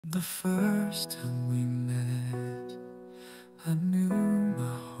The first time we met, I knew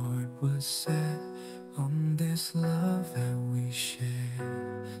my heart was set on this love that we share.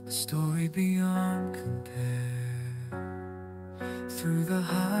 The story beyond compare. Through the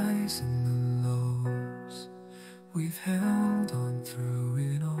highs and the lows, we've held on through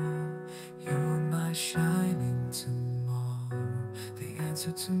it all. You're my shining tomorrow, the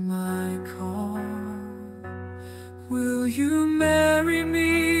answer to my call. Will you marry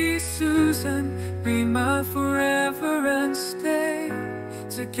me, Susan? Be my forever and stay.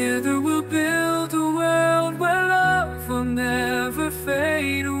 Together we'll build a world where love will never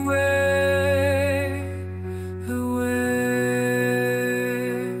fade away.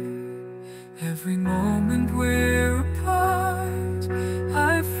 Every moment we're apart,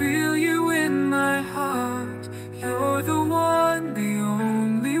 I feel you in my heart. You're the one, the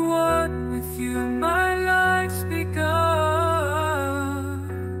only one. With you my life's begun.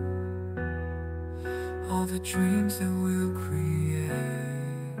 All the dreams that we'll create,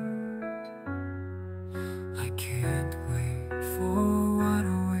 I can't wait for what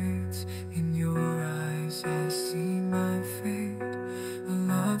awaits. In your eyes I see my fate, a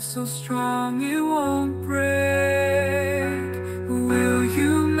love so strong it won't break.